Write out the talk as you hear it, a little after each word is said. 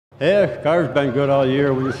Yeah, car's been good all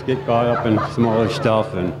year. We just get caught up in some other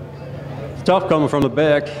stuff, and it's tough coming from the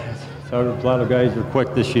back. So a lot of guys are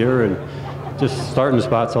quick this year, and just starting the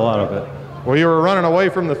spots, a lot of it. Well, you were running away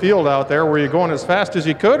from the field out there. Were you going as fast as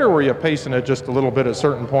you could, or were you pacing it just a little bit at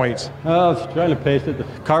certain points? I was trying to pace it. The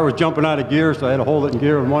car was jumping out of gear, so I had to hold it in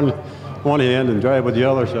gear with one hand and drive with the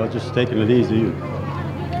other, so I was just taking it easy.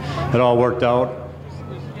 It all worked out.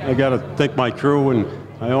 I got to thank my crew and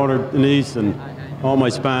my owner, Denise, and all my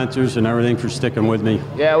sponsors and everything for sticking with me.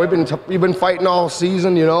 Yeah, we've been fighting all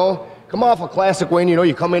season, you know. Come off a classic win, you know,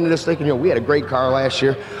 you come into this thinking, you know, we had a great car last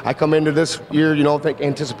year. I come into this year, you know,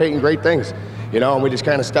 anticipating great things, you know, and we just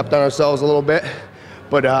kind of stepped on ourselves a little bit.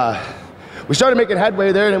 But we started making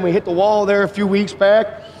headway there, and then we hit the wall there a few weeks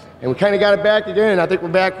back, and we kind of got it back again. I think we're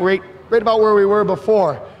back right about where we were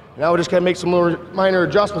before. Now we're just going to make some minor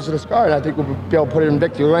adjustments to this car, and I think we'll be able to put it in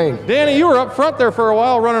victory lane. Danny, you were up front there for a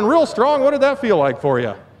while running real strong. What did that feel like for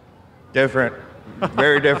you? Different,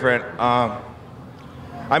 very different.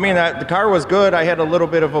 I mean, the car was good. I had a little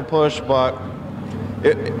bit of a push, but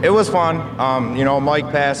it was fun. You know,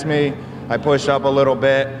 Mike passed me. I pushed up a little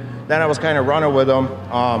bit. Then I was kind of running with him.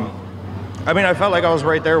 I mean, I felt like I was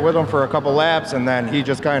right there with him for a couple laps, and then he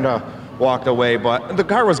just kind of walked away. But the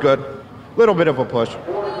car was good. A little bit of a push.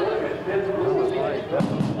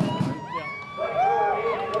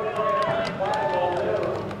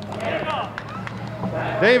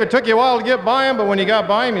 Dave, it took you a while to get by him, but when you got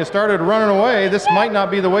by him, you started running away. This might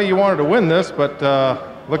not be the way you wanted to win this, but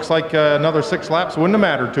looks like another 6 laps wouldn't have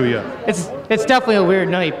mattered to you. It's definitely a weird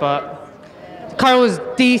night, but the car was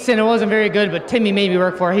decent. It wasn't very good, but Timmy made me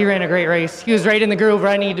work for it. He ran a great race. He was right in the groove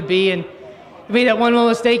where I needed to be, and he made that one little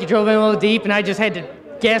mistake. He drove in a little deep, and I just had to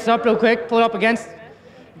gas up real quick, pull it up against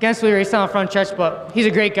we raced on the front stretch. But he's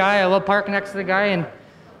a great guy. I love parking next to the guy, and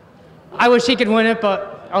I wish he could win it,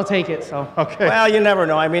 but I'll take it. So okay. Well, you never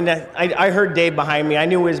know. I mean, I heard Dave behind me. I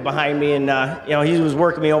knew he was behind me, and you know, he was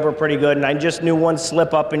working me over pretty good. And I just knew one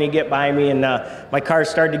slip up and he'd get by me, and my car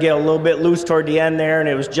started to get a little bit loose toward the end there, and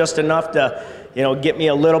it was just enough to, you know, get me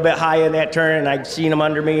a little bit high in that turn. And I'd seen him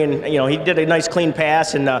under me, and you know, he did a nice clean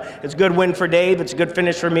pass, and it's a good win for Dave. It's a good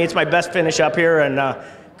finish for me. It's my best finish up here, and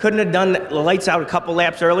couldn't have done the lights out a couple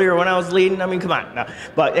laps earlier when I was leading. I mean, come on. No.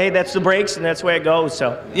 But hey, that's the brakes, and that's the way it goes.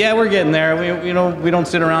 So yeah, we're getting there. We don't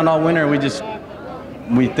sit around all winter.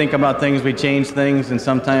 We think about things, we change things, and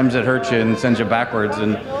sometimes it hurts you and sends you backwards.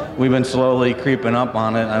 And we've been slowly creeping up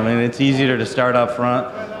on it. I mean, it's easier to start up front.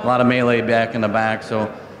 A lot of melee back in the back.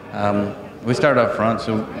 So we start up front,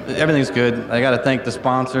 so everything's good. I got to thank the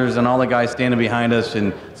sponsors and all the guys standing behind us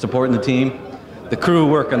and supporting the team. The crew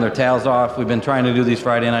working their tails off. We've been trying to do these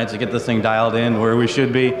Friday nights to get this thing dialed in where we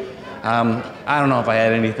should be. I don't know if I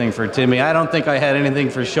had anything for Timmy. I don't think I had anything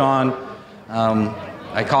for Sean.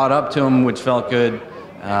 I caught up to him, which felt good.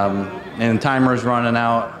 And timer's running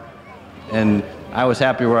out. And I was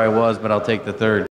happy where I was, but I'll take the third.